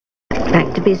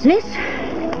Back to business.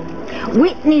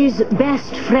 Whitney's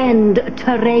best friend,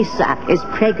 Teresa, is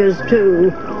preggers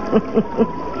too.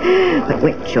 But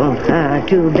which of her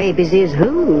two babies is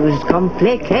whose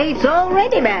complicates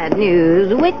already bad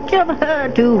news. Which of her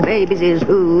two babies is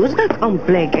whose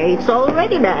complicates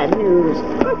already bad news.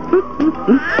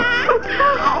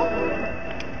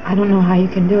 I don't know how you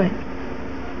can do it.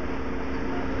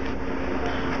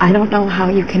 I don't know how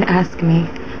you can ask me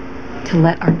to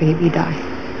let our baby die.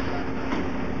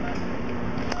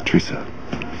 Teresa,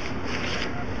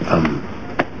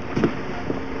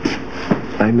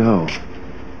 I know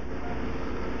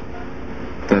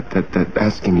that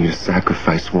asking you to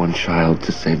sacrifice one child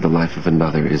to save the life of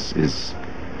another is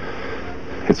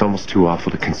it's almost too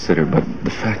awful to consider, but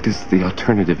the fact is the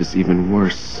alternative is even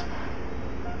worse.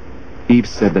 Eve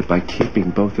said that by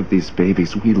keeping both of these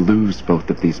babies, we lose both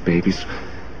of these babies.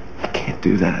 You can't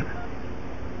do that.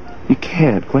 You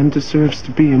can't. Gwen deserves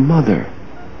to be a mother.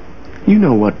 You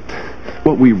know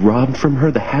what we robbed from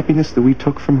her, the happiness that we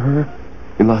took from her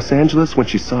in Los Angeles when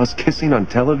she saw us kissing on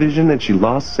television and she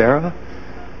lost Sarah?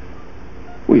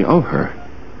 We owe her.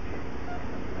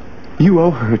 You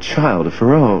owe her a child of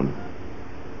her own.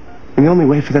 And the only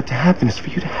way for that to happen is for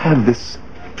you to have this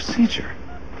procedure.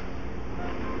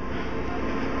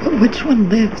 But which one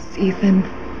lives, Ethan?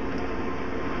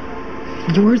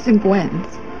 Yours and Gwen's?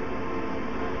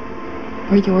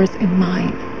 Or yours and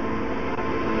mine?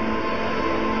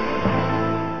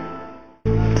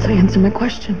 So answer my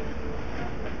question.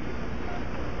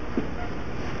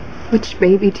 Which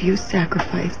baby do you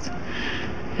sacrifice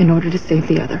in order to save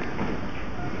the other?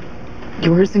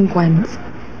 Yours and Gwen's,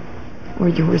 or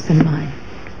yours and mine?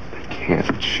 I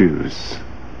can't choose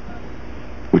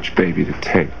which baby to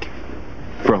take.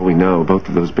 For all we know, both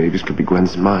of those babies could be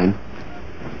Gwen's and mine.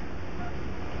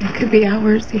 It could be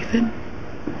ours, Ethan.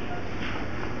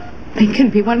 They can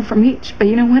be one from each, but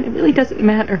you know what? It really doesn't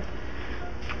matter.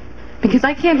 Because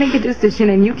I can't make a decision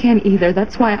and you can't either.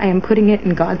 That's why I am putting it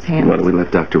in God's hands. Why don't we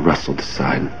let Dr. Russell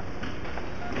decide?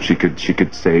 She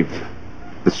could save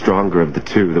the stronger of the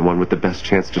two, the one with the best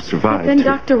chance to survive. But then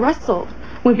Dr. Russell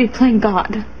would be playing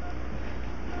God.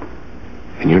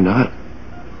 And you're not.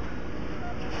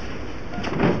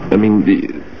 I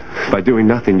mean, by doing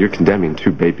nothing, you're condemning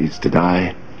two babies to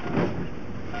die.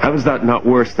 How is that not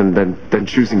worse than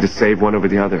choosing to save one over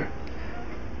the other?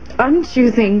 I'm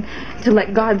choosing to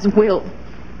let God's will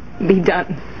be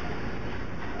done.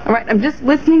 All right, I'm just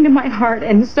listening to my heart,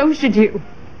 and so should you.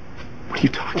 What are you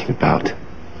talking about?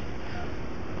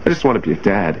 I just want to be a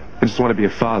dad. I just want to be a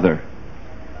father.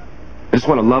 I just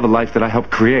want to love a life that I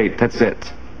helped create. That's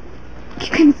it. You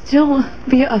can still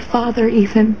be a father,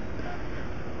 Ethan.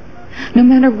 No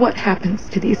matter what happens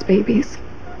to these babies.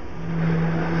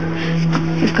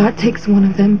 If God takes one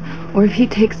of them, or if he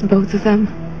takes both of them,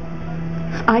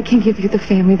 I can give you the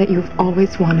family that you've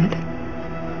always wanted.